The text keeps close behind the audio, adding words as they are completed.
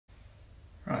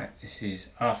Right, this is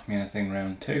Ask Me Anything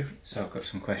round 2, so I've got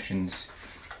some questions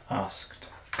asked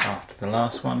after the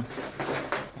last one.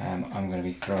 I'm going to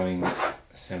be throwing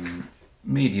some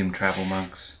medium travel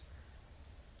mugs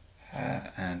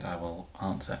and I will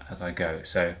answer as I go.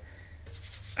 So,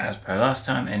 as per last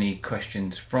time, any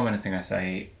questions from anything I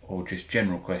say or just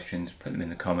general questions, put them in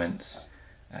the comments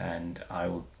and I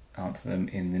will answer them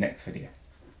in the next video.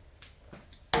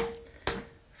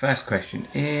 First question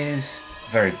is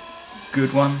a very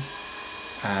good one.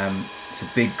 It's a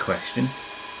big question,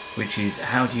 which is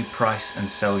how do you price and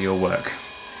sell your work?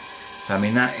 So I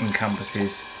mean that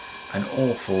encompasses an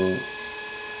awful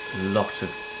lot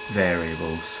of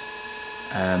variables.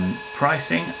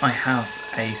 Pricing, I have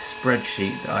a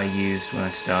spreadsheet that I used when I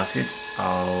started.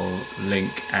 I'll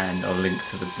link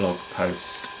to the blog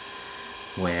post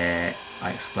where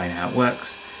I explain how it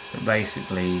works, but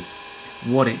basically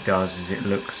what it does is it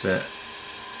looks at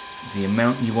the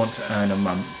amount you want to earn a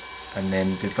month and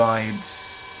then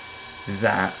divides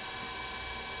that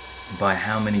by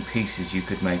how many pieces you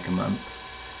could make a month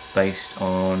based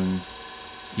on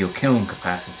your kiln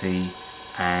capacity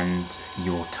and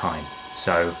your time.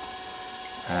 So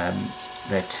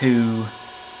they're two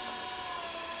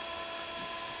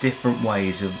different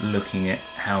ways of looking at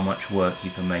how much work you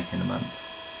can make in a month.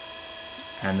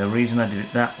 And the reason I did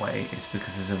it that way is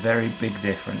because there's a very big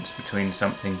difference between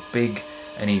something big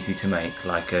and easy to make,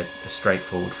 like a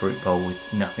straightforward fruit bowl with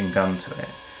nothing done to it,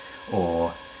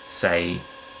 or say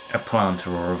a planter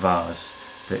or a vase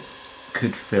that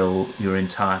could fill your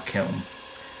entire kiln.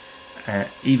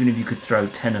 Even if you could throw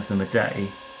 10 of them a day,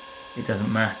 it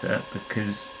doesn't matter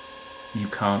because you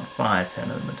can't fire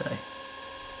 10 of them a day.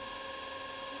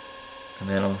 And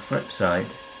then on the flip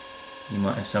side, you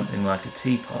might have something like a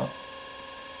teapot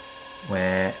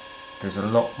where there's a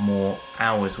lot more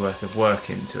hours worth of work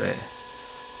into it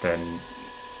than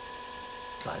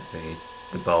like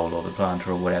the bowl or the planter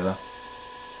or whatever.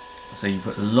 So you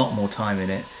put a lot more time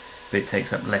in it, but it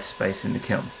takes up less space in the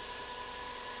kiln.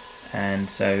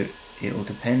 And so it will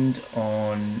depend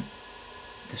on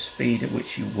the speed at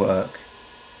which you work,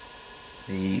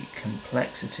 the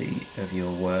complexity of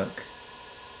your work,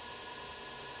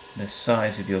 the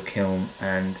size of your kiln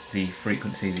and the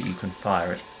frequency that you can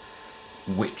fire it,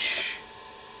 which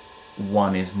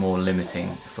one is more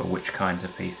limiting for which kinds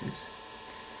of pieces.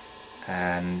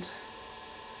 And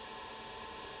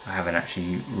I haven't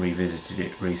actually revisited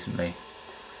it recently.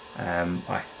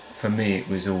 For me it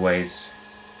was always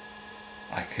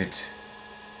I could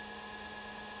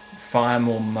fire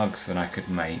more mugs than I could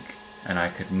make, and I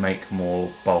could make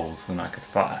more bowls than I could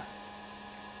fire.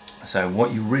 So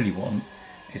what you really want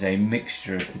is a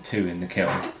mixture of the two in the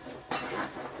kiln.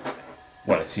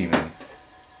 Well, assuming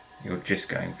you're just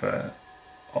going for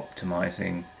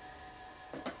optimizing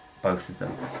both of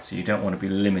them, so you don't want to be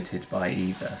limited by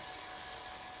either.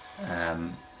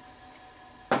 And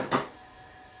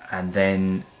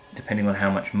then depending on how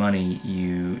much money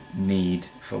you need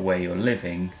for where you're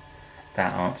living,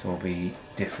 that answer will be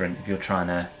different. If you're trying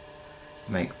to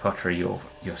make pottery your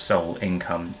sole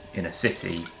income in a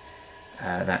city,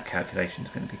 that calculation is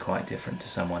going to be quite different to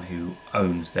someone who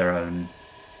owns their own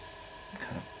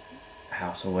kind of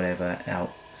house or whatever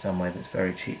out somewhere that's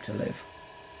very cheap to live.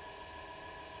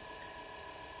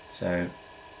 So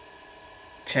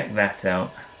check that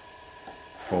out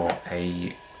for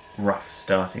a rough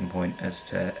starting point as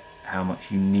to how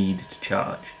much you need to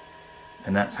charge,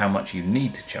 and that's how much you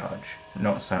need to charge,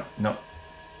 not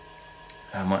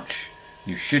how much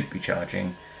you should be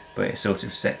charging, but it sort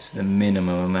of sets the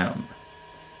minimum amount,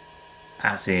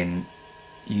 as in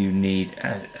you need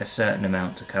a certain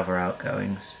amount to cover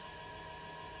outgoings.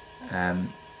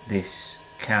 This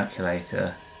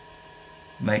calculator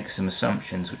makes some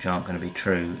assumptions which aren't going to be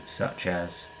true, such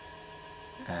as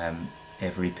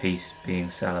every piece being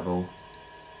sellable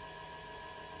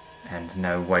and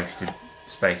no wasted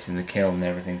space in the kiln and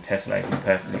everything tessellating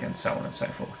perfectly and so on and so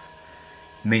forth,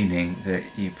 meaning that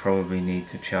you probably need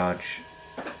to charge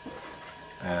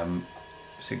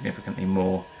significantly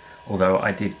more. Although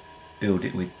I did build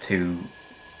it with two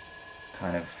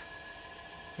kind of,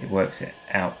 it works it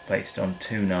out based on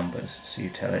two numbers, so you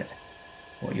tell it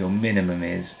what your minimum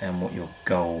is and what your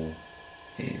goal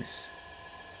is.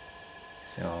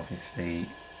 So obviously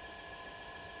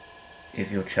if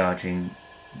you're charging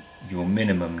your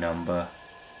minimum number,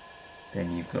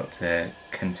 then you've got to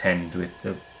contend with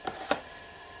the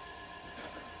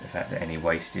fact that any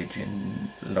wastage and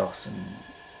loss and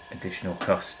additional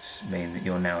costs mean that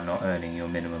you're now not earning your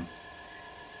minimum.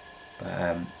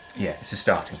 But yeah, it's a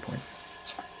starting point.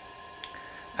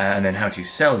 And then how do you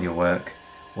sell your work?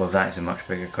 Well, that is a much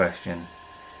bigger question,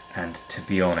 and to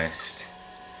be honest,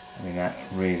 I mean, that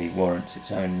really warrants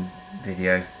its own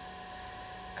video.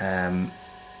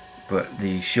 But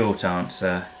the short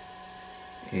answer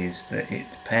is that it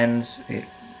depends. It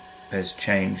has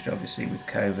changed obviously with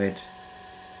COVID,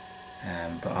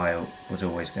 but I was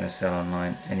always going to sell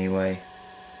online anyway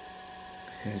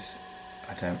because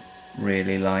I don't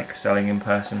really like selling in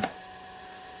person.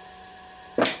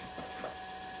 And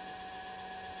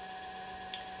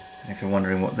if you're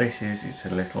wondering what this is, it's a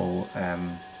little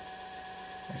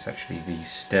it's actually the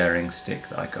stirring stick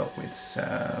that I got with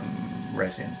some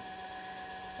resin,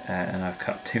 and I've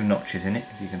cut 2 notches in it,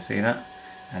 if you can see that,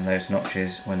 and those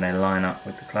notches, when they line up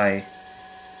with the clay,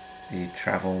 the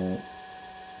travel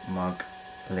mug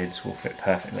lids will fit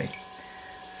perfectly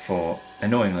for,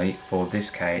 annoyingly, for this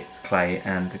clay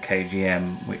and the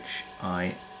KGM, which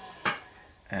I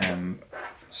am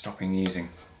stopping using,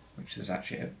 which is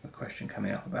actually a question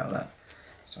coming up about that,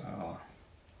 so I'll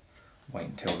wait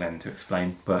until then to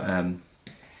explain. But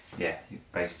yeah,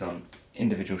 based on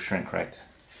individual shrink rates.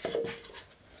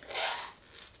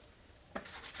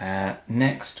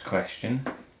 Next question,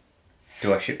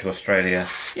 do I ship to Australia?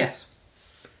 Yes.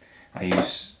 I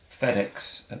use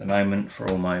FedEx at the moment for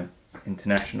all my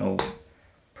international,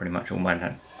 pretty much all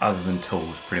my, other than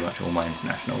tools, pretty much all my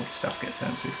international stuff gets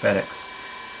sent through FedEx.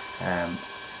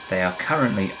 They are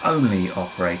currently only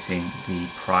operating the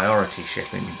priority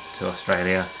shipping to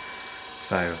Australia,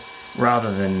 so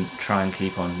rather than try and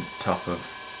keep on top of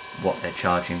what they're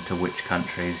charging to which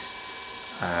countries,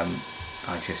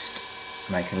 I just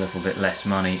make a little bit less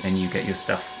money and you get your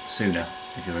stuff sooner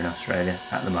if you're in Australia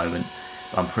at the moment.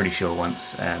 But I'm pretty sure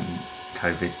once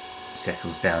COVID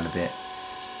settles down a bit,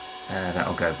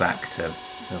 that'll go back to,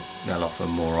 they'll offer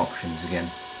more options again.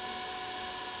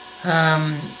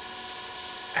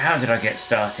 How did I get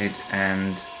started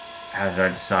and how did I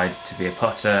decide to be a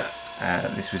potter?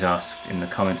 This was asked in the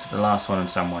comments of the last one, and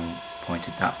someone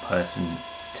pointed that person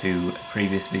to a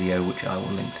previous video which I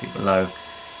will link to below.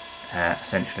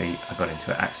 Essentially I got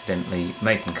into it accidentally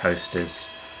making coasters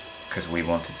because we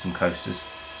wanted some coasters,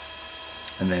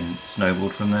 and then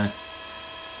snowballed from there.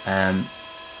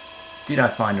 Did I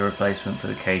find a replacement for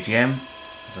the KGM?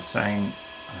 As I was saying,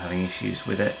 I'm having issues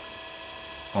with it,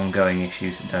 ongoing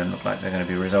issues that don't look like they're going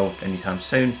to be resolved anytime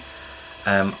soon.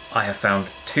 I have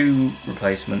found 2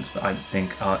 replacements that I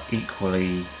think are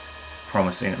equally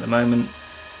promising at the moment.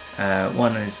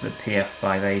 One is the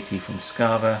PF580 from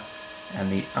Scava, and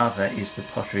the other is the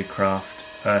Pottery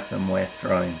Craft earthenware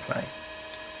throwing clay.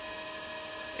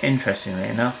 Interestingly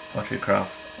enough, Pottery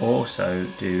Craft also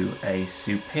do a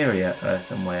superior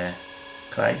earthenware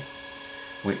clay,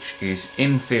 which is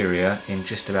inferior in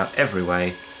just about every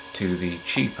way to the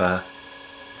cheaper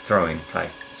throwing clay.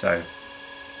 So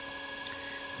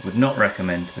would not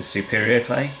recommend the superior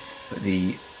clay, but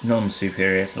the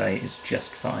non-superior clay is just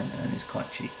fine and is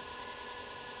quite cheap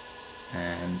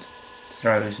and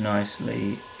throws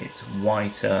nicely. It's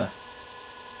whiter.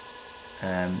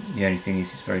 The only thing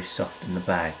is it's very soft in the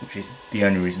bag, which is the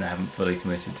only reason I haven't fully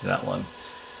committed to that one,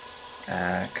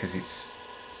 because it's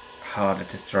harder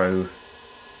to throw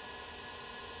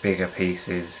bigger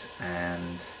pieces,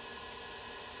 and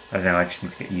I don't know, I just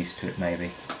need to get used to it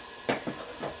maybe.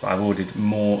 But I've ordered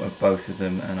more of both of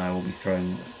them and I will be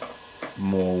throwing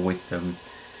more with them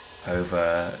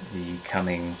over the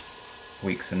coming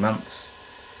weeks and months,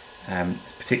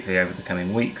 particularly over the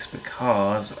coming weeks,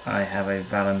 because I have a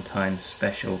Valentine's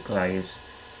special glaze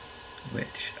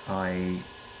which I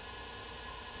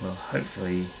will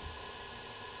hopefully,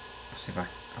 see if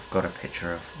I've got a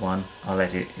picture of one, I'll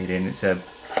edit it in. It's going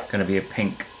to be a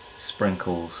pink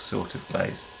sprinkles sort of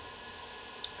glaze,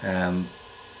 and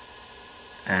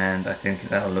I think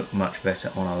that'll look much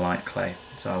better on a light clay,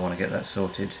 so I want to get that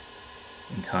sorted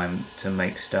in time to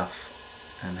make stuff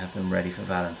and have them ready for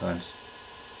Valentine's.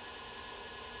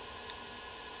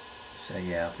 So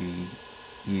yeah, I'll be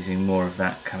using more of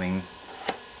that coming,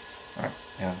 right,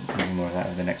 yeah, I'll be using more of that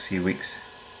over the next few weeks.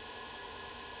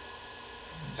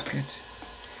 That's good.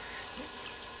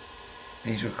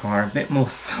 These require a bit more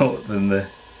thought than the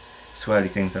swirly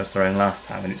things I was throwing last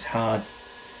time, and it's hard,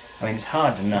 I mean it's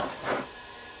hard enough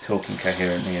talking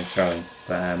coherently and throwing,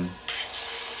 but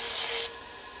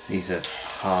these are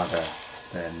harder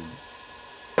than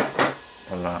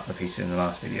the pieces in the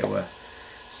last video were.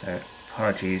 So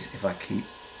apologies if I keep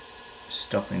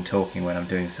stopping talking when I'm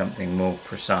doing something more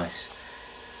precise.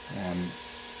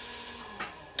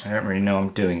 I don't really know I'm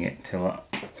doing it till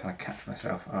I catch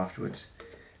myself afterwards,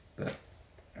 but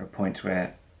there are points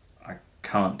where I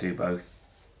can't do both.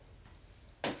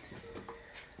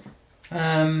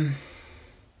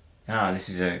 This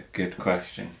is a good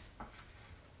question.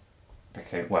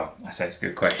 Okay, well, I say it's a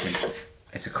good question.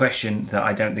 it's a question that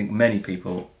I don't think many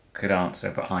people could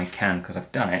answer, but I can because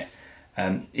I've done it.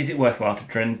 Is it worthwhile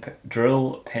to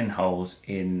drill pinholes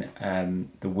in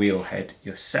the wheel head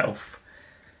yourself?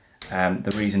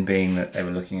 The reason being that they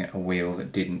were looking at a wheel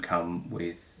that didn't come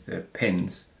with the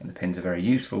pins, and the pins are very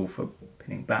useful for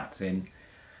pinning bats in.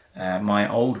 My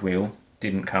old wheel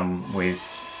didn't come with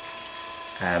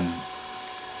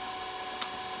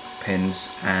pins,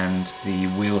 and the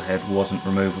wheel head wasn't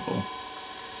removable,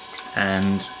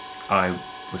 and I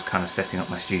was kind of setting up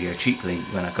my studio cheaply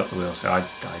when I got the wheel, so I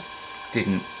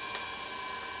didn't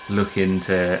look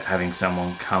into having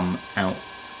someone come out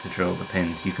to drill the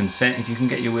pins. You can send, if you can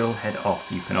get your wheel head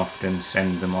off, you can often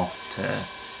send them off to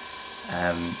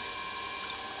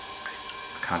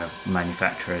kind of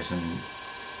manufacturers, and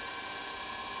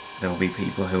there will be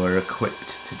people who are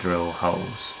equipped to drill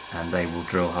holes, and they will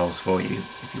drill holes for you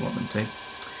if you want them to.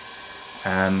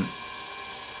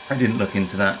 I didn't look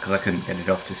into that because I couldn't get it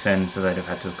off to send, so they'd have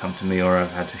had to have come to me, or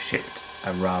I've had to ship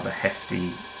a rather hefty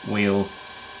wheel,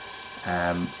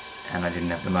 and I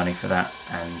didn't have the money for that,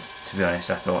 and to be honest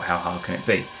I thought, how hard can it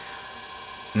be?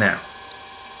 Now,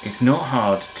 it's not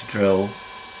hard to drill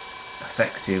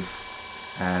effective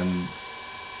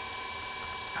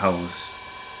holes,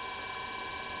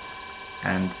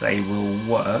 and they will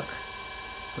work,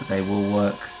 but they will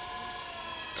work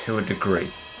to a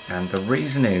degree. And the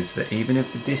reason is that even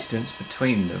if the distance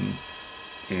between them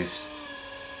is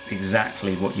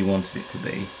exactly what you wanted it to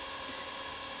be,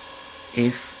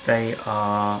 if they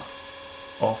are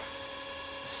off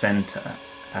centre,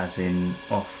 as in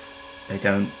off, they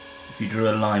don't, if you drew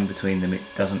a line between them, it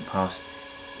doesn't pass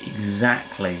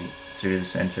exactly through the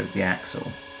centre of the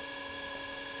axle.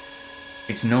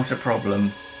 It's not a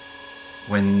problem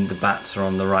when the bats are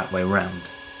on the right way round.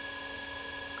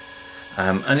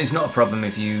 And it's not a problem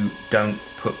if you don't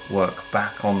put work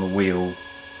back on the wheel,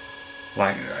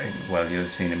 like, well, you've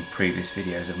seen in previous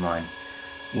videos of mine.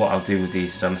 What I'll do with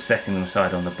these is I'm setting them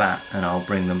aside on the bat, and I'll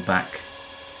bring them back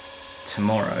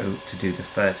tomorrow to do the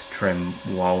first trim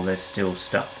while they're still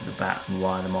stuck to the bat, and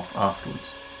wire them off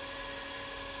afterwards.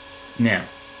 Now,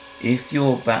 if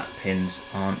your bat pins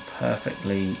aren't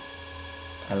perfectly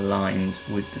aligned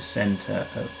with the centre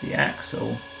of the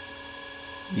axle,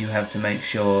 you have to make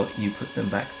sure you put them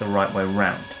back the right way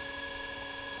round,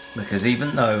 because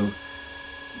even though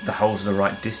the holes are the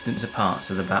right distance apart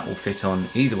so the bat will fit on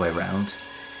either way round,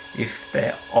 if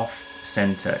they're off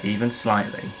centre even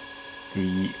slightly,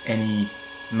 any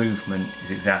movement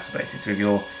is exacerbated. So if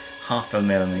you're half a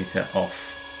millimetre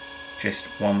off, just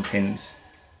one pin's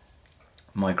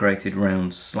migrated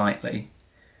round slightly,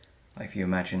 like if you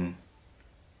imagine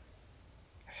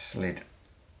a slid,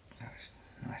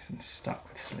 nice and stuck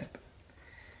with slip.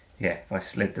 Yeah, if I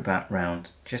slid the bat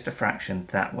round just a fraction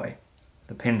that way,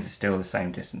 the pins are still the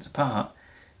same distance apart,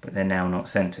 but they're now not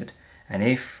centered. And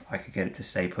if I could get it to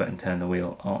stay put and turn the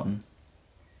wheel on,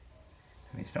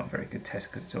 I mean, it's not a very good test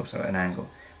because it's also at an angle,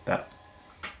 but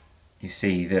you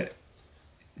see that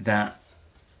that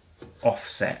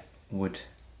offset would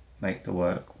make the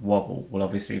work wobble. Well,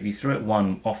 obviously if you threw it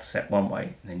offset one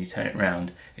way and then you turn it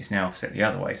round, it's now offset the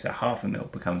other way, so half a mil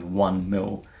becomes 1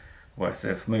 mil worth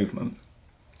of movement,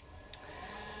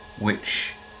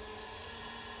 which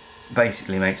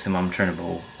basically makes them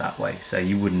untrimmable that way. So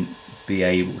you wouldn't be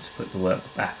able to put the work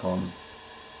back on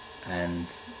and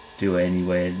do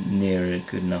anywhere near a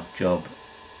good enough job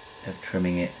of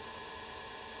trimming it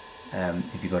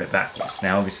if you got it backwards.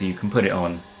 Now obviously you can put it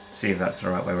on, see if that's the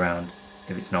right way around.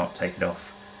 If it's not, take it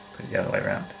off, put it the other way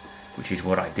around, which is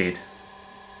what I did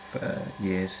for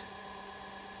years.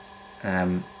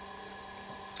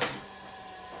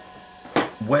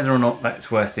 Whether or not that's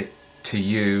worth it to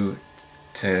you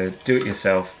to do it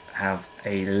yourself, have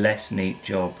a less neat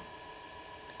job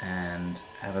and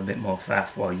have a bit more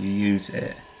faff while you use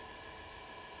it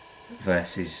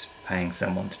versus paying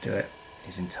someone to do it,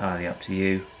 is entirely up to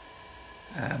you.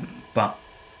 But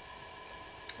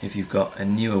if you've got a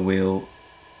newer wheel,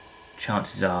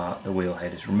 chances are the wheel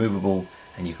head is removable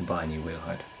and you can buy a new wheel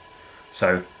head.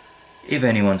 So if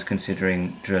anyone's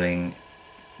considering drilling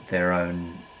their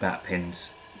own bat pins,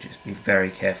 just be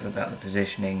very careful about the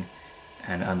positioning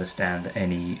and understand that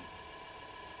any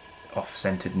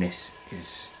off-centeredness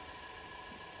is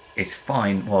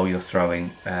fine while you're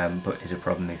throwing, but is a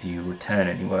problem if you return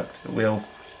any work to the wheel.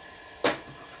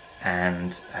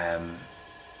 And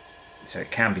so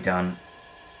it can be done,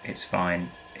 it's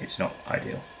fine, it's not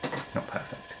ideal, it's not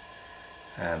perfect.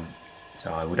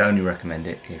 So I would only recommend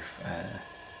it if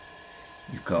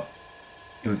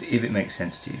if it makes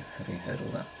sense to you, having heard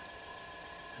all that.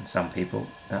 And some people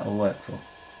that will work for.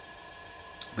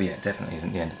 But yeah, it definitely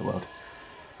isn't the end of the world.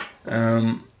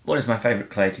 What is my favourite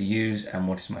clay to use and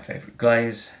what is my favourite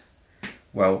glaze?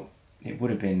 Well, it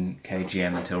would have been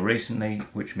KGM until recently,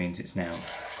 which means it's now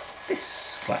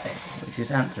this clay, which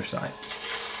is anthracite,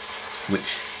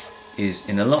 which is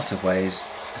in a lot of ways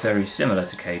very similar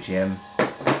to KGM,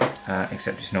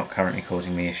 except it's not currently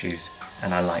causing me issues,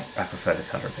 and I prefer the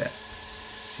colour of it.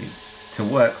 To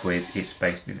work with, it's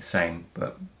basically the same,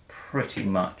 but pretty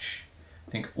much,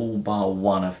 I think all bar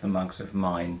one of the mugs of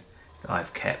mine that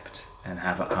I've kept and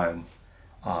have at home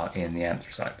are in the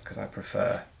anthracite, because I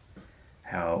prefer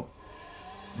how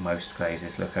most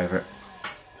glazes look over it.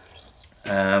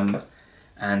 And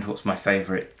what's my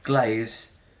favourite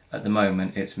glaze? At the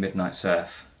moment it's Midnight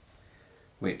Surf,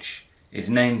 which is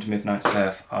named Midnight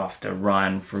Surf after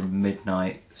Ryan from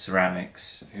Midnight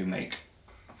Ceramics, who make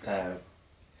kind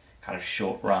of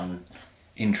short run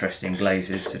interesting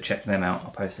glazes, so check them out.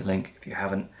 I'll post a link if you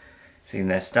haven't seen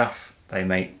their stuff. They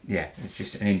make, yeah, it's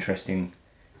just an interesting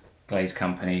glaze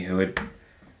company who would,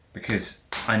 because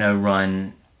I know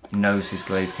Ryan knows his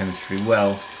glaze chemistry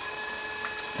well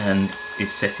and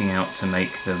is setting out to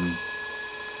make them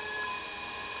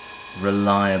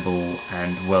reliable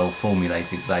and well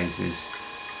formulated glazes.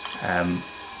 You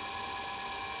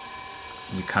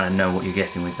kind of know what you're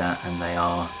getting with that, and they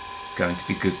are going to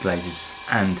be good glazes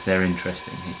and they're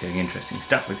interesting. He's doing interesting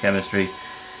stuff with chemistry,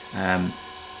 and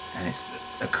it's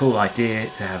a cool idea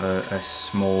to have a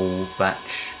small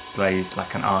batch glaze,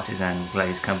 like an artisan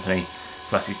glaze company,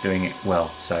 plus he's doing it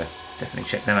well, so definitely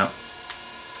check them out.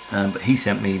 But he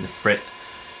sent me the Frit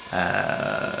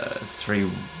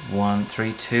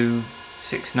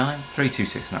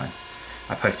 3269.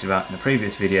 I posted about in the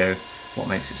previous video what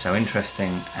makes it so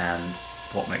interesting, and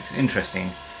what makes it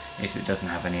interesting is it doesn't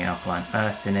have any alkaline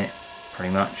earth in it,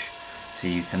 pretty much, so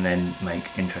you can then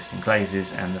make interesting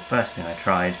glazes. And the first thing I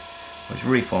tried was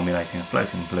reformulating a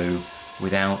floating blue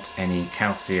without any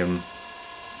calcium,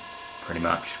 pretty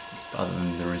much, other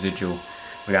than the residual,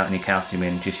 without any calcium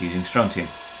in, just using strontium,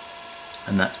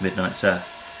 and that's Midnight Surf.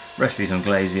 Recipes on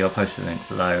Glazy, I'll post a link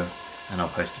below, and I'll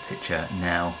post a picture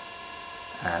now.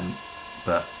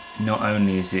 But not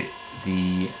only is it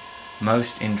the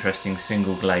most interesting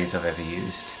single glaze I've ever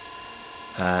used,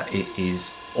 it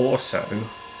is also,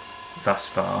 thus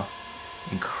far,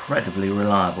 incredibly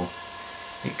reliable.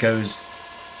 It goes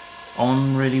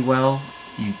on really well.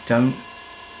 You don't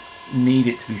need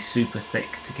it to be super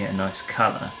thick to get a nice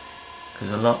colour,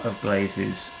 because a lot of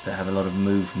glazes that have a lot of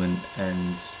movement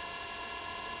and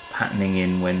patterning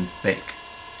in when thick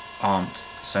aren't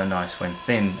so nice when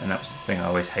thin, and that was the thing I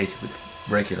always hated with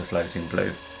regular floating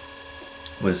blue,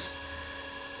 was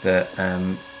that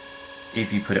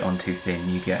if you put it on too thin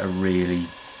you get a really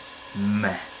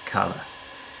meh colour.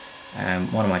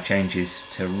 One of my changes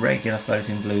to regular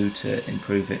floating blue to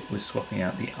improve it was swapping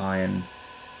out the iron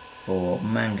for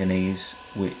manganese,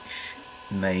 which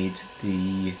made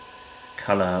the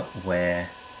colour wear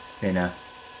thinner,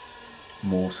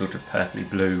 more sort of purpley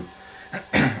blue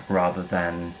rather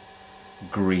than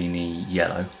greeny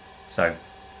yellow. So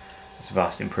it's a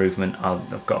vast improvement.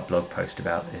 I've got a blog post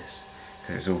about this,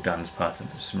 because it's all done as part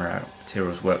of the Ceramic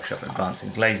Materials Workshop Advancing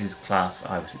Glazes class.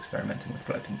 I was experimenting with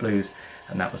floating blues,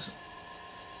 and that was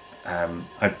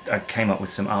I came up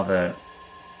with some other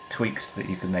tweaks that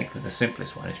you could make with the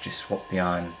simplest one. Is just swap the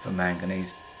iron for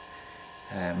manganese,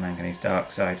 manganese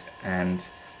dioxide, and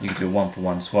you can do a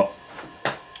 1-for-1 swap.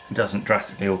 It doesn't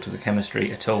drastically alter the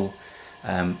chemistry at all,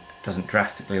 doesn't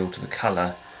drastically alter the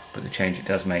colour, but the change it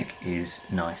does make is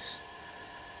nice.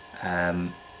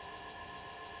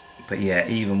 But yeah,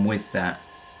 even with that,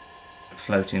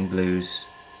 floating blues,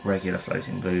 regular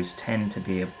floating blues, tend to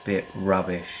be a bit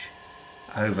rubbish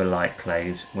over light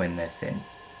clays when they're thin.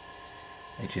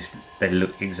 They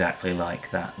look exactly like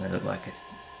that. They look like a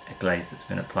glaze that's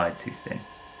been applied too thin.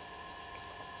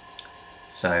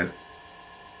 So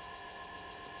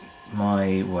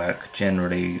my work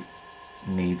generally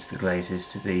needs the glazes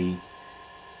to be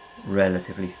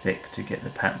relatively thick to get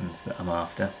the patterns that I'm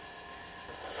after.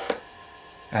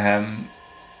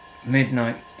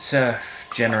 Midnight Surf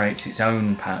generates its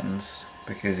own patterns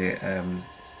because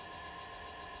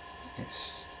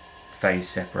it's phase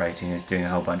separating, it's doing a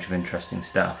whole bunch of interesting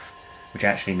stuff, which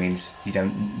actually means it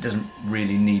doesn't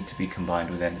really need to be combined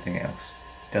with anything else.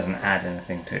 It doesn't add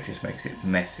anything to it, just makes it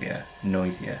messier,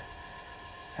 noisier.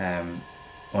 On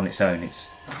its own, it's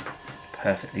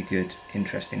perfectly good,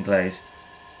 interesting glaze,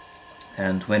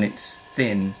 and when it's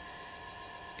thin,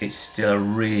 it's still a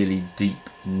really deep,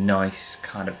 nice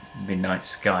kind of midnight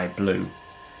sky blue,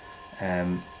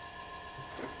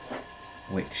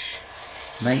 which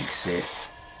makes it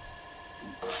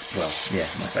well, yeah,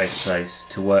 my favourite glaze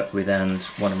to work with and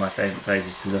one of my favourite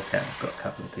glazes to look at. I've got a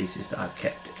couple of pieces that I've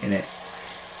kept in it,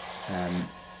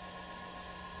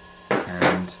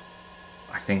 and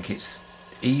I think it's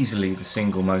easily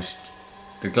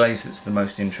the glaze that's the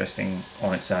most interesting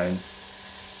on its own,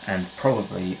 and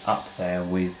probably up there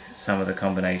with some of the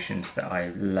combinations that I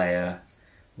layer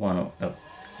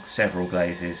several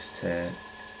glazes to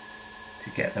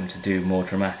get them to do more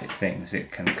dramatic things.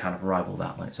 It can kind of rival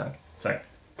that on its own. So,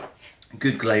 a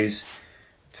good glaze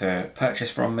to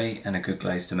purchase from me and a good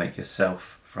glaze to make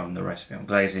yourself from the recipe on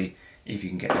Glazy, if you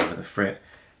can get over the frit.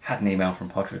 Had an email from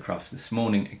Pottery Crafts this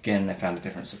morning. Again, they found a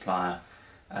different supplier,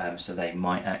 so they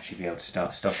might actually be able to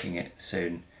start stocking it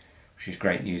soon, which is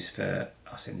great news for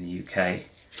us in the UK.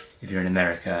 If you're in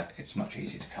America, it's much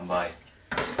easier to come by,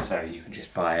 so you can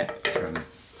just buy it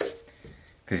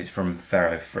because it's from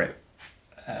Ferro Frit,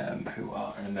 who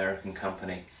are an American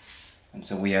company, and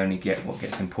so we only get what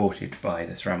gets imported by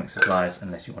the ceramic suppliers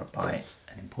unless you want to buy it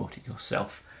and import it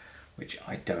yourself, which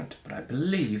I don't, but I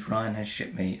believe Ryan has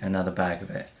shipped me another bag of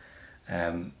it,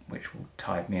 which will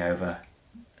tide me over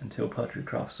until Pottery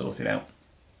Crafts sort it out,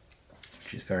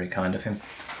 which is very kind of him.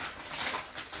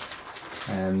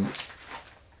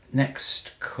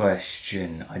 Next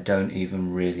question, I don't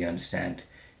even really understand.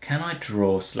 Can I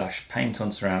draw / paint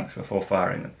on ceramics before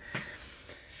firing them?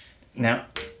 Now,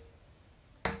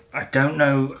 I don't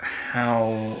know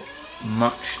how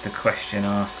much the question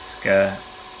asker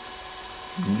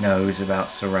knows about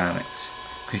ceramics,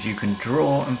 because you can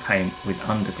draw and paint with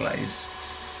underglaze.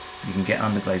 You can get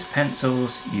underglaze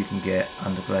pencils, you can get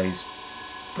underglaze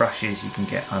brushes, you can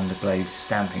get underglaze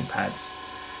stamping pads,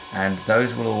 and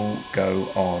those will all go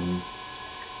on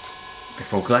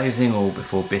before glazing or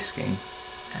before bisquing,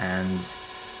 and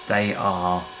they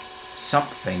are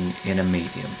something in a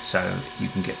medium. So you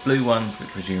can get blue ones that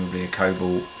presumably are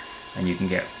cobalt, and you can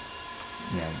get,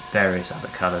 you know, various other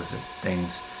colours of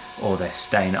things, or they're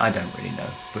stain, I don't really know.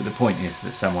 But the point is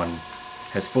that someone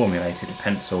has formulated a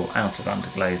pencil out of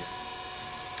underglaze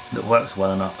that works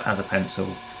well enough as a pencil,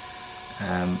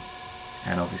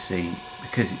 and obviously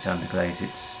because it's underglaze,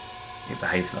 it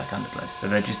behaves like underglaze. So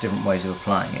they're just different ways of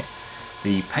applying it.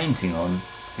 The painting on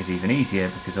is even easier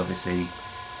because obviously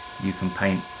you can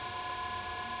paint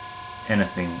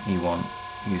anything you want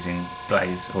using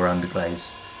glaze or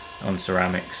underglaze on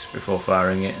ceramics before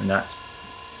firing it, and that's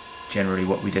generally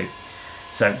what we do.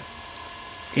 So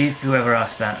if whoever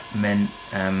asked that meant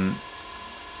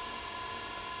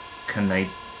can they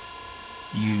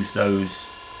use those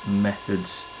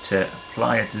methods to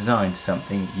apply a design to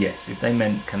something, yes. If they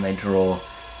meant can they draw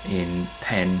in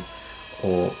pen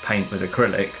or paint with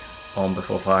acrylic on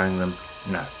before firing them,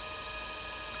 no.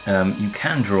 You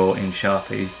can draw in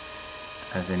Sharpie,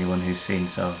 as anyone who's seen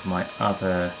some of my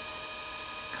other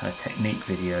kind of technique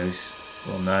videos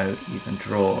will know. You can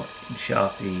draw in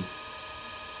Sharpie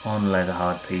on leather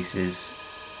hard pieces.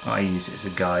 I use it as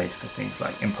a guide for things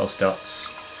like impulse dots,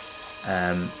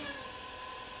 and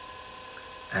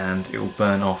it will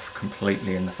burn off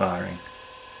completely in the firing,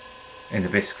 in the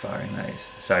bisque firing that is.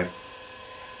 So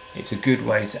it's a good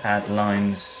way to add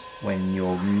lines when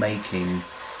you're making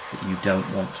that you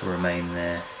don't want to remain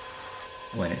there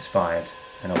when it's fired,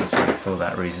 and obviously for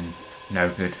that reason no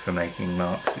good for making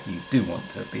marks that you do want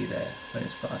to be there when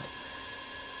it's fired.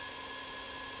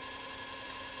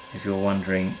 If you're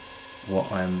wondering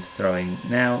what I'm throwing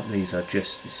now, these are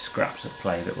just the scraps of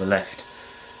clay that were left,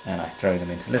 and I throw them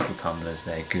into little tumblers.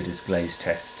 They're good as glaze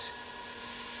tests,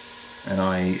 and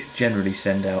I generally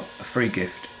send out a free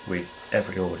gift with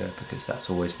every order because that's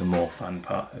always the more fun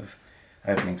part of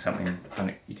opening something.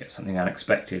 You get something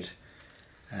unexpected,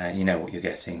 you know what you're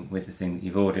getting with the thing that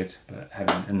you've ordered, but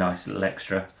having a nice little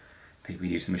extra, people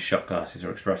use them as shot glasses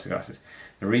or espresso glasses.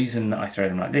 The reason that I throw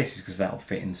them like this is because that will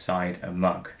fit inside a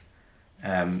mug.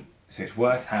 So it's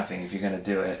worth having if you're going to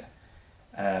do it,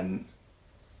 kind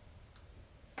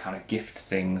of gift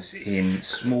things in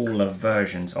smaller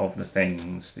versions of the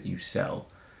things that you sell.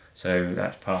 So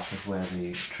that's part of where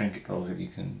the trinket bowls, if you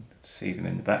can see them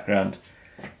in the background,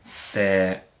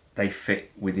 they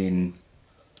fit within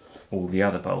all the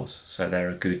other bowls, so they're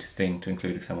a good thing to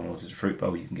include. If someone orders a fruit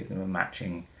bowl, you can give them a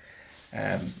matching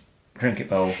trinket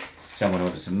bowl. If someone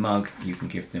orders a mug, you can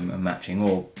give them a matching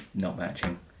or not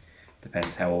matching,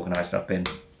 depends how organised I've been,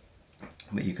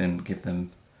 but you can give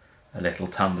them a little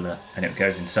tumbler and it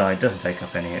goes inside, doesn't take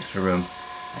up any extra room,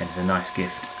 and it's a nice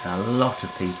gift. And a lot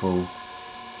of people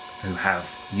who have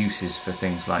uses for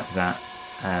things like that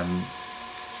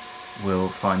will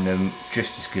find them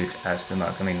just as good as the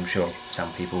mug. I mean, I'm sure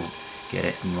some people get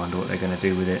it and wonder what they're going to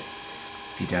do with it.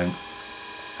 If you don't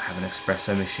have an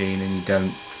espresso machine and you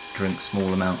don't drink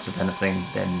small amounts of anything,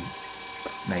 then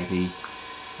maybe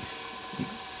you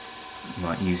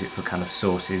might use it for kind of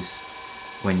sauces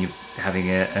when you're having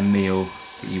a meal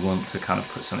that you want to kind of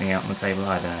put something out on the table.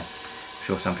 I don't know. I'm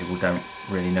sure some people don't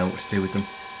really know what to do with them,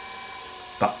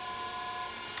 but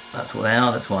that's what they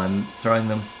are. That's why I'm throwing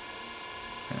them.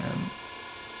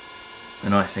 The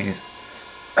nice thing is,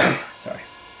 sorry,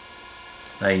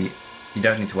 you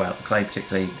don't need to weigh out the clay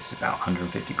particularly. It's about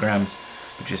 150 grams,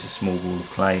 but just a small ball of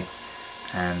clay,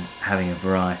 and having a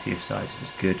variety of sizes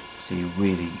is good, so you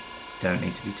really don't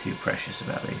need to be too precious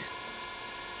about these.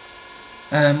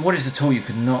 What is the tool you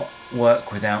could not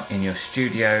work without in your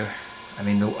studio? I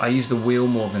mean, I use the wheel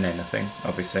more than anything,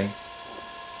 obviously.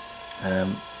 But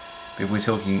if we're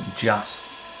talking just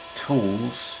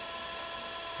tools,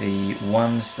 the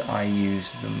ones that I use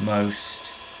the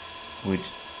most would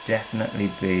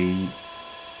definitely be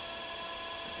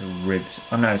the ribs.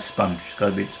 Oh no, sponge. It's got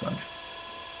to be the sponge.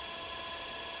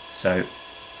 So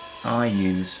I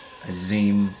use a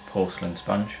Zeem porcelain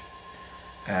sponge.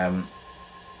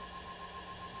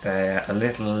 They're a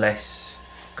little less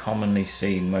commonly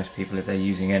seen. Most people, if they're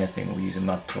using anything, will use a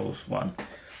mud tools one,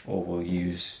 or will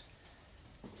use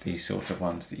these sort of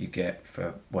ones that you get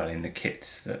for, well, in the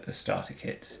kits, the starter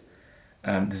kits.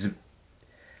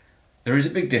 There is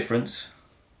a big difference.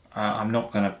 I'm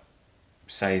not going to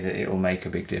say that it will make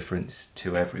a big difference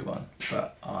to everyone,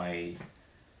 but I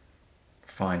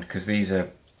find, because these are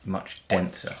much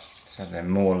denser, so they're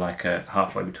more like a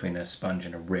halfway between a sponge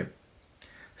and a rib,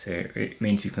 so it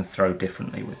means you can throw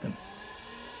differently with them.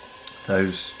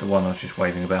 Those, the one I was just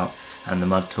waving about, and the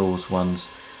mud tools ones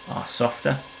are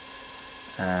softer,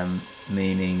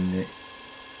 meaning that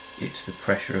it's the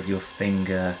pressure of your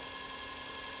finger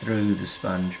through the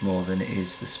sponge more than it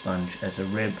is the sponge as a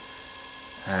rib.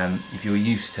 If you're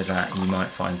used to that, you might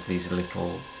find these a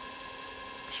little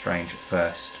strange at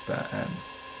first, but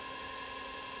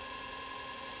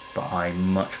I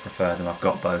much prefer them. I've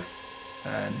got both,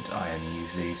 and I only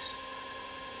use these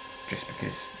just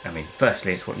because, I mean,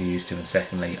 firstly it's what you're used to, and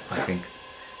secondly I think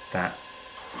that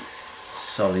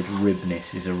solid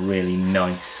ribness is a really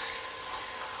nice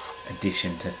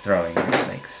addition to throwing. It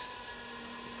makes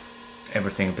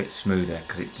everything a bit smoother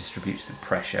because it distributes the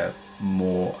pressure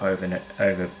more over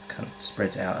kind of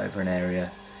spreads it out over an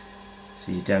area,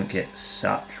 so you don't get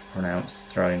such pronounced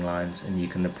throwing lines, and you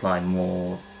can apply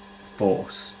more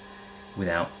force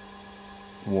without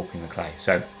warping the clay.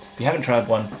 So if you haven't tried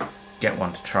one, get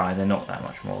one to try. They're not that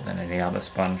much more than any other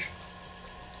sponge.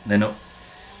 They're not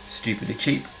stupidly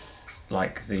cheap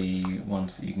like the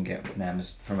ones that you can get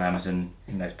from Amazon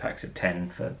in those packs of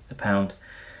 10 for £1,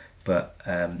 but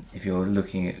if you're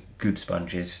looking at good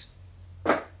sponges,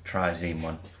 try a Zeem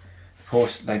one. Of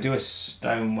course, they do a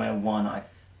stoneware one. I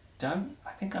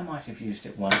think I might have used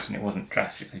it once and it wasn't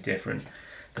drastically different.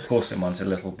 The porcelain one's a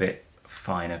little bit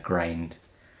finer grained,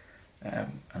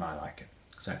 and I like it.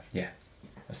 So yeah,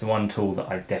 that's the one tool that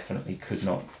I definitely could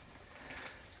not,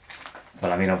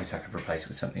 well, I mean, obviously I could replace it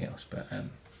with something else, but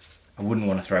I wouldn't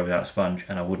want to throw without a sponge,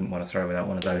 and I wouldn't want to throw without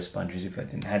one of those sponges if I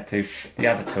didn't have to. The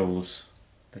other tools,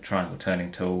 the triangle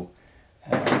turning tool,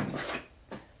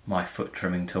 my foot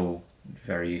trimming tool, is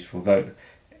very useful, though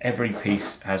every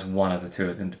piece has one of the two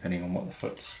of them depending on what the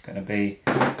foot's going to be.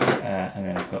 And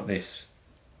then I've got this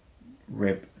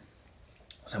rib.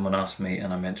 Someone asked me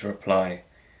and I meant to reply,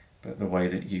 but the way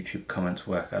that YouTube comments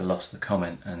work, I lost the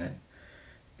comment, and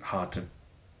it's hard to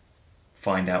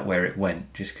find out where it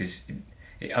went, just because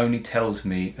it only tells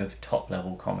me of top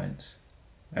level comments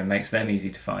and makes them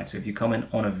easy to find. So if you comment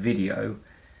on a video,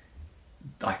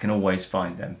 I can always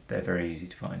find them. They're very easy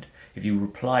to find. If you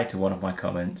reply to one of my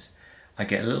comments, I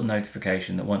get a little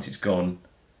notification that once it's gone,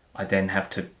 I then have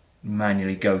to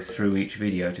manually go through each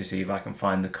video to see if I can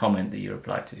find the comment that you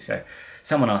replied to. So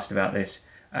someone asked about this.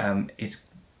 It's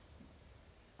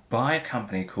by a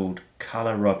company called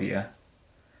Color Robia.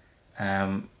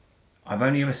 I've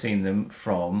only ever seen them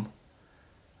from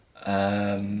what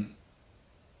are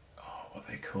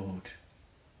they called?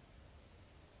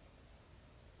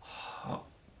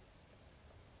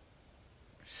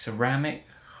 Ceramic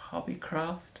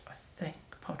Hobbycraft, I think,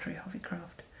 Pottery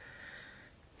Hobbycraft.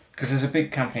 Because there's a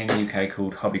big company in the UK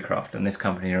called Hobbycraft, and this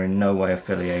company are in no way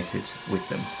affiliated with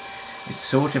them. It's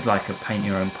sort of like a paint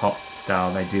your own pot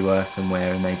style. They do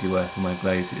earthenware and they do earthenware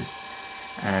glazes,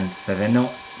 and so they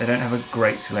don't have a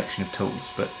great selection of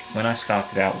tools. But when I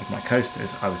started out with my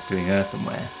coasters, I was doing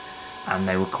earthenware, and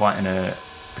they were quite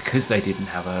because they didn't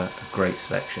have a great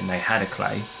selection. They had a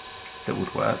clay that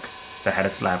would work, they had a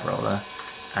slab roller,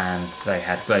 and they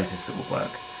had glazes that would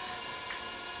work.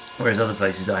 Whereas other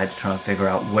places I had to try and figure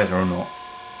out whether or not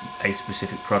a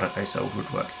specific product they sold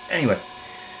would work. Anyway,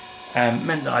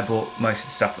 meant that I bought most of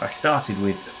the stuff that I started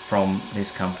with from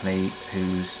this company,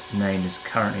 whose name is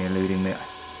currently eluding me.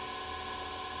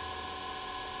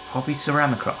 Hobby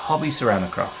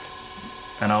Ceramicraft,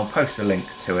 and I'll post a link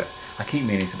to it. I keep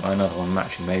meaning to buy another one,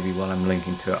 actually. Maybe while I'm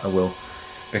linking to it I will,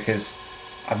 because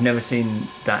I've never seen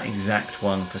that exact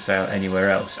one for sale anywhere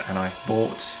else, and I've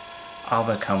bought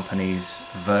other companies'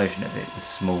 version of it, the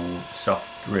small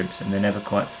soft ribs, and they're never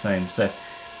quite the same. So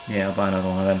yeah, I'll buy another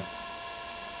one of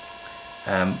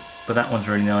them. But that one's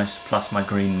really nice, plus my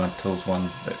green mud tools one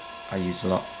that I use a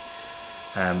lot.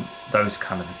 Those are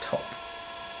kind of the top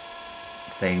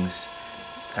things.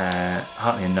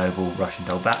 Hartley & Noble Russian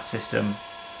doll batsystem.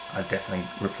 I'd definitely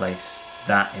replace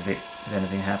that if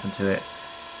anything happened to it.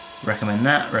 Recommend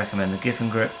that. Recommend the Giffen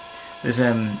grip. There's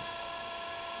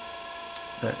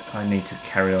that I need to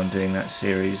carry on doing that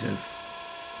series of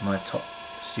my top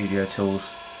studio tools.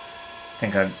 I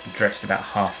think I've addressed about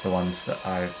half the ones that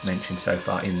I've mentioned so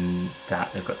far in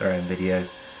that. They've got their own video,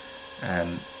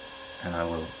 and I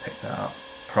will pick that up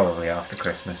probably after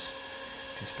Christmas,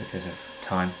 just because of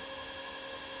time.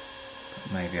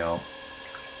 But maybe I'll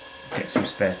get some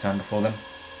spare time before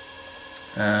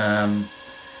then.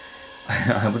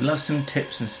 I would love some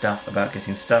tips and stuff about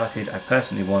getting started. I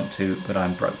personally want to, but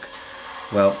I'm broke.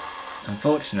 Well,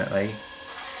 unfortunately,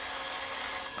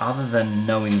 other than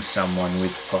knowing someone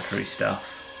with pottery stuff,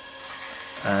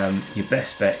 your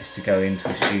best bet is to go into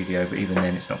a studio, but even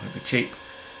then it's not going to be cheap.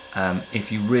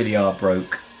 If you really are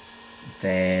broke,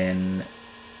 then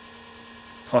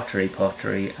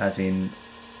pottery as in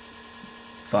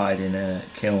fired in a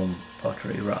kiln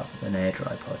pottery rather than air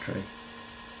dry pottery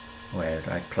or air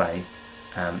dry clay,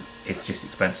 it's just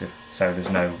expensive, so there's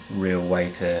no real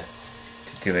way to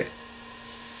do it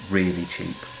really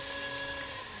cheap.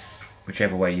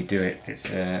 Whichever way you do it, it's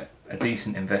a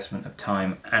decent investment of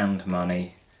time and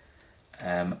money,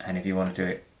 and if you want to do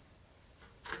it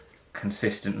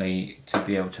consistently to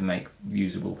be able to make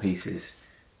usable pieces,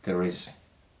 there is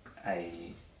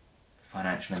a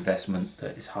financial investment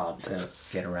that is hard to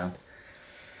get around.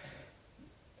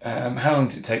 How long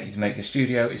did it take you to make a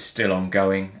studio? It's still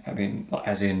ongoing. I mean,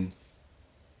 as in,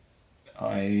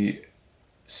 I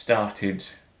started,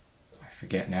 I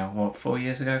forget now, what, 4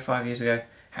 years ago, 5 years ago?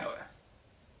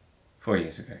 4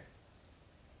 years ago.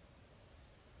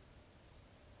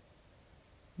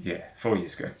 Yeah, 4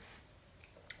 years ago.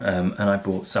 And I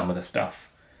bought some of the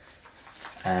stuff,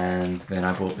 and then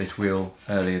I bought this wheel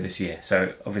earlier this year.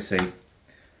 So obviously,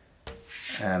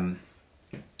 and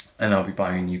I'll be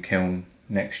buying a new kiln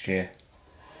next year.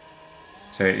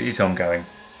 So it's ongoing,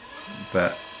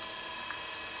 but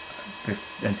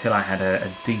until I had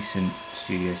a decent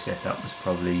studio setup was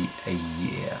probably a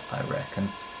year, I reckon.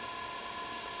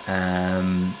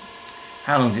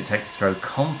 How long did it take to throw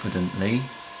confidently?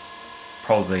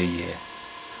 Probably a year.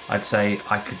 I'd say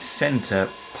I could centre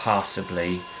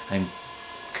passably and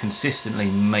consistently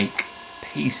make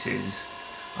pieces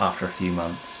after a few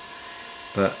months,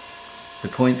 but the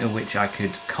point at which I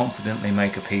could confidently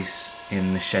make a piece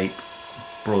in the shape,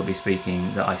 broadly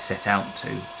speaking, that I set out to,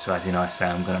 so as in I say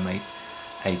I'm going to make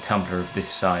a tumbler of this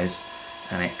size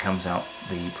and it comes out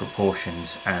the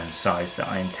proportions and size that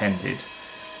I intended,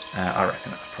 I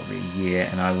reckon that was probably a year.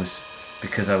 And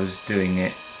because I was doing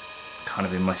it kind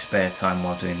of in my spare time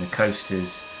while doing the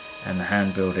coasters and the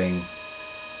hand building,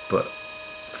 but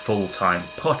full-time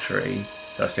pottery,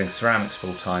 so I was doing ceramics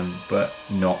full-time but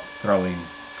not throwing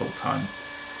full-time,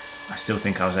 I still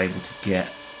think I was able to get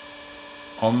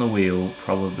on the wheel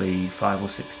probably 5 or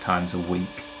 6 times a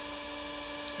week,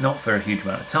 not for a huge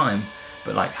amount of time,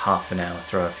 but like half an hour,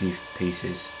 throw a few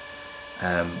pieces,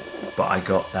 but I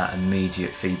got that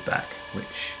immediate feedback,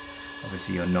 which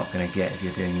obviously you're not going to get if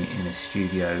you're doing it in a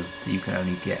studio that you can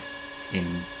only get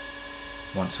in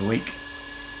once a week.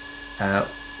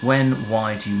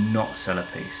 Why do you not sell a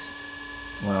piece?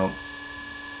 Well,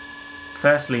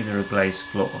 firstly, there are glazed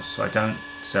floors, so I don't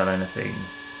sell anything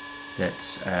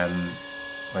that's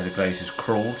where the glaze has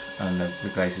crawled and the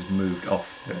glaze has moved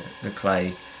off the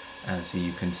clay, and so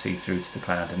you can see through to the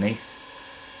clay underneath.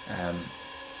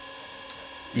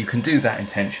 You can do that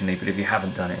intentionally, but if you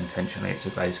haven't done it intentionally, it's a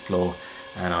glazed floor,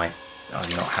 and I'm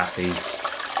not happy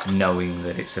knowing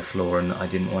that it's a floor and I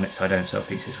didn't want it, so I don't sell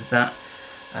pieces with that.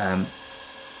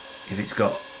 If it's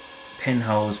got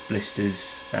pinholes,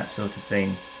 blisters, that sort of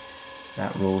thing,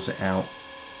 that rules it out.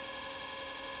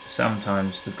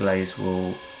 Sometimes the glaze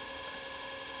will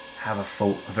have a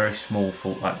fault, a very small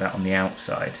fault like that on the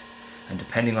outside, and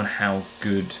depending on how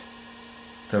good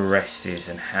the rest is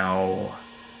and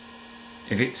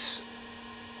if it's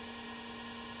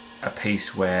a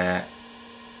piece where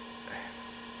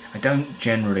I don't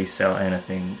generally sell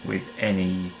anything with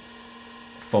any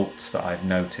faults that I've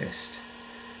noticed,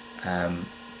 but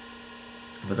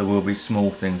there will be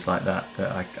small things like that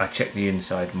I check the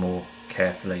inside more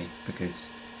carefully, because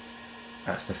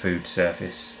that's the food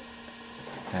surface,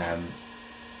 and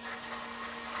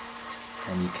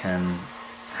you can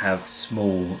have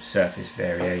small surface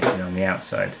variation on the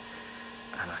outside,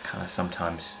 and I kind of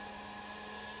sometimes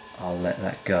I'll let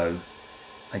that go.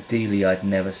 Ideally I'd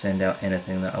never send out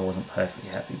anything that I wasn't perfectly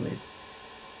happy with.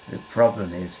 The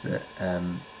problem is that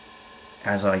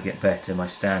as I get better, my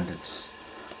standards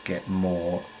get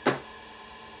more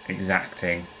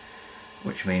exacting,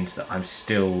 which means that I'm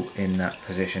still in that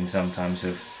position sometimes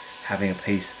of having a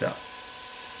piece that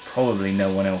probably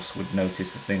no one else would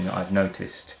notice the thing that I've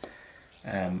noticed,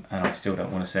 and I still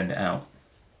don't want to send it out.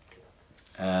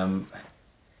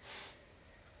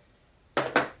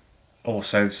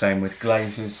 Also the same with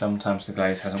glazes. Sometimes the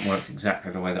glaze hasn't worked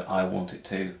exactly the way that I want it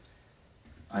to.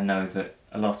 I know that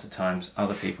a lot of times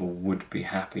other people would be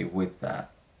happy with that,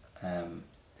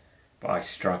 but I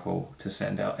struggle to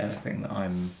send out anything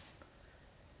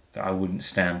that I wouldn't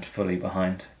stand fully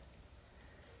behind.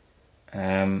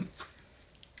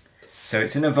 So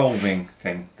it's an evolving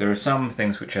thing. There are some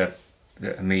things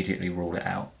that immediately rule it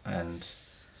out, and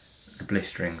the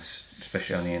blisterings,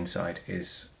 especially on the inside,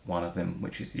 is one of them,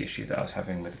 which is the issue that I was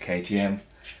having with the KGM,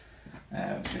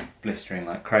 just blistering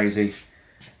like crazy.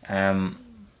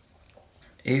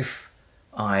 If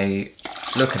I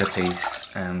look at a piece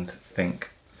and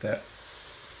think that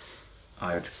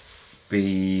I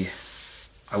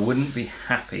wouldn't be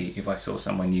happy if I saw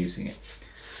someone using it.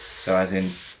 So as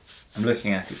in, I'm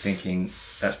looking at it thinking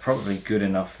that's probably good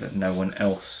enough that no one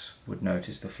else would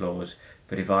notice the flaws,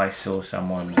 but if I saw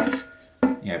someone,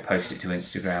 you know, post it to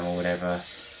Instagram or whatever,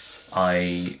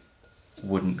 I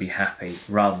wouldn't be happy.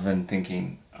 Rather than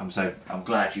thinking, I'm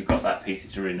glad you got that piece,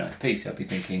 it's a really nice piece, I'd be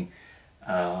thinking,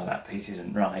 oh, that piece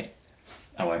isn't right,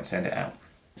 I won't send it out.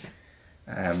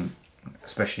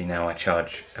 Especially now I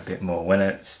charge a bit more. When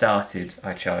it started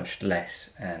I charged less,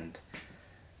 and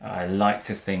I like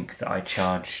to think that I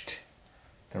charged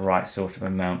the right sort of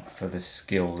amount for the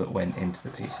skill that went into the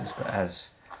pieces, but as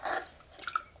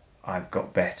I've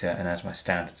got better and as my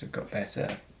standards have got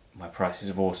better, my prices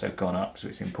have also gone up, so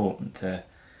it's important to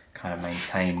kind of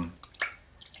maintain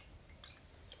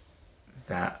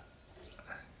that,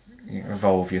 you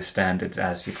evolve your standards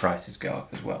as your prices go up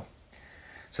as well.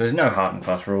 So there's no hard and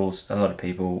fast rules. A lot of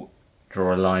people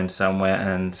draw a line somewhere,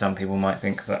 and some people might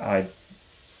think that I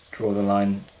draw the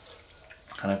line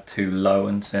kind of too low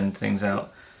and send things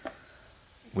out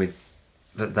with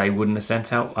that they wouldn't have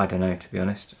sent out. I don't know, to be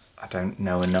honest. I don't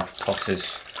know enough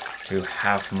potters who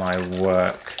have my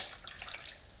work.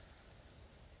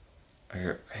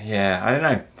 Yeah, I don't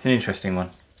know. It's an interesting one.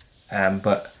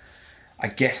 But I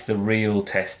guess the real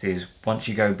test is once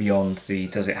you go beyond the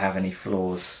does it have any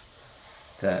flaws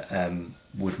that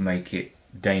would make it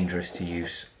dangerous to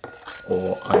use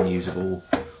or unusable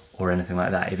or anything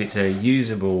like that. If it's a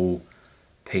usable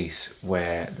piece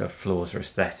where the flaws are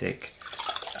aesthetic,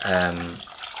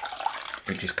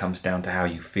 it just comes down to how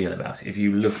you feel about it. If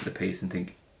you look at the piece and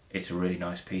think it's a really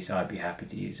nice piece, I'd be happy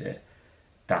to use it,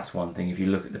 that's one thing. If you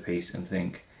look at the piece and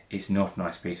think it's not a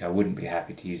nice piece, I wouldn't be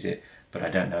happy to use it, but I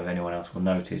don't know if anyone else will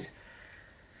notice,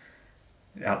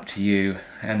 up to you.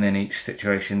 And then each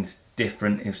situation's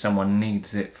different. If someone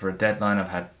needs it for a deadline, I've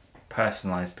had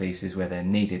personalised pieces where they're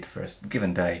needed for a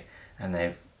given day and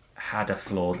they've had a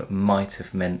flaw that might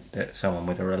have meant that someone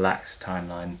with a relaxed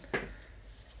timeline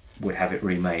would have it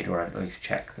remade, or at least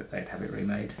check that they'd have it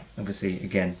remade. Obviously,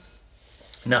 again,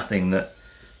 nothing that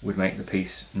would make the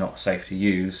piece not safe to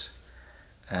use,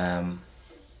 but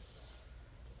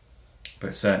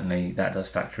certainly that does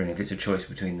factor in. If it's a choice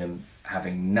between them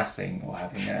having nothing or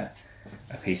having a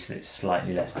piece that's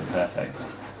slightly less than perfect,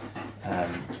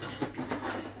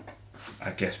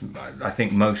 I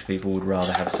think most people would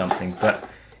rather have something, but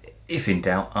if in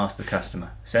doubt, ask the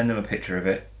customer. Send them a picture of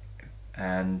it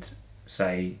and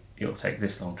say it'll take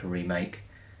this long to remake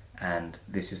and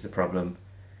this is the problem,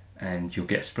 and you'll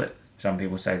get split. Some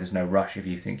people say there's no rush, if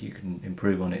you think you can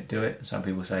improve on it, do it. Some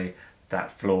people say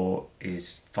that flaw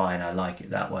is fine, I like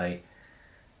it that way.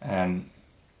 But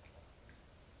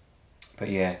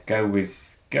yeah, go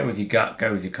with your gut,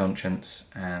 go with your conscience,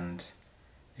 and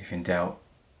if in doubt,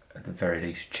 at the very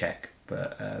least check.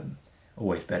 But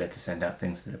always better to send out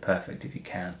things that are perfect if you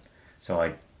can. So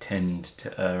I tend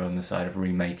to err on the side of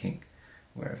remaking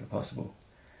wherever possible.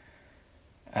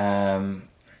 Final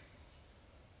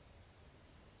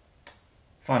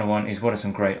one is, what are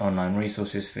some great online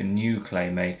resources for new clay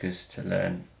makers to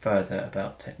learn further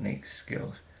about techniques,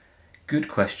 skills? good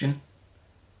question.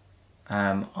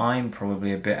 I'm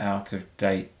probably a bit out of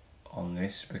date on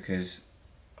this because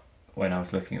when I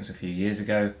was looking, it was a few years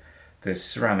ago. There's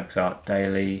Ceramics Art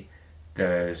Daily,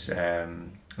 there's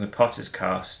the Potter's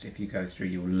Cast. If you go through,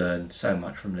 you'll learn so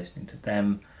much from listening to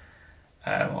them.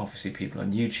 Obviously people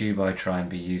on YouTube, I try and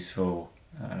be useful.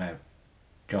 I know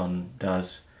John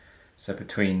does. So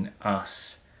between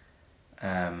us,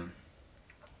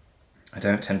 I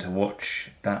don't tend to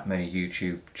watch that many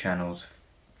YouTube channels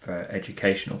for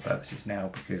educational purposes now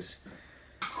because,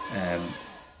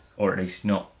 or at least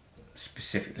not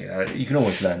specifically. You can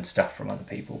always learn stuff from other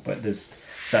people, but there's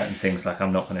certain things like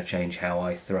I'm not going to change how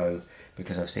I throw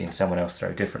because I've seen someone else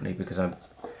throw differently because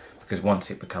once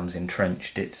it becomes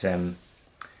entrenched, it's unless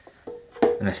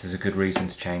there's a good reason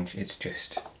to change, it's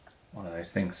just one of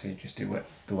those things. So you just do it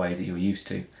the way that you're used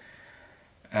to.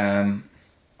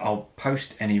 I'll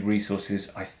post any resources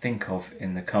I think of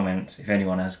in the comments. If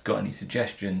anyone has got any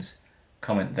suggestions,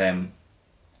 comment them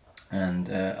and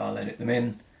I'll edit them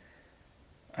in.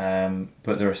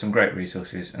 But there are some great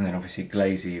resources, and then obviously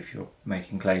Glazy if you're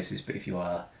making glazes, but if you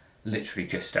are literally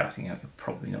just starting out, you're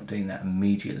probably not doing that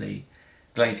immediately.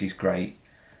 Glazy's great.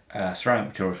 Ceramic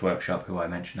Materials Workshop, who I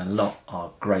mention a lot,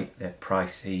 are great. They're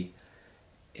pricey.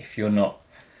 If you're not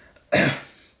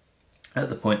at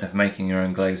the point of making your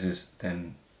own glazes,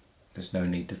 then there's no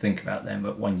need to think about them.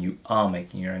 But when you are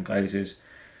making your own glazes,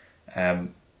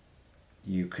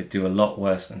 you could do a lot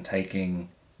worse than taking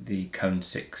the Cone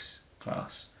 6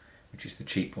 class, which is the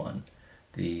cheap one.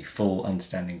 The full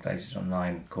Understanding Glazes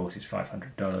Online course is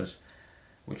 $500,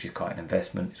 which is quite an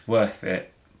investment. It's worth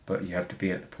it, but you have to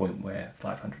be at the point where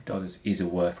 $500 is a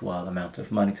worthwhile amount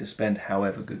of money to spend,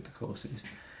 however good the course is.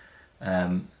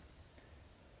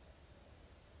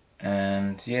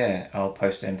 And yeah, I'll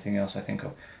post anything else I think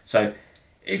of. So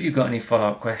if you've got any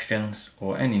follow-up questions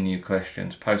or any new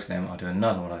questions, post them. I'll do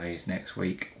another one of these next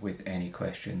week with any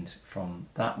questions from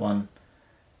that one.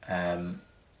 And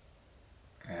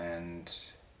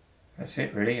that's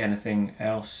it really. Anything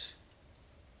else?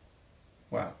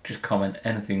 Well, just comment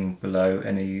anything below,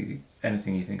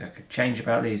 anything you think I could change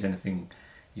about these, anything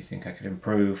you think I could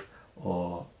improve,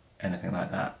 or anything like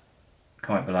that.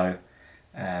 Comment below.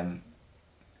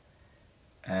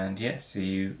 And yeah, see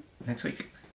you next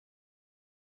week.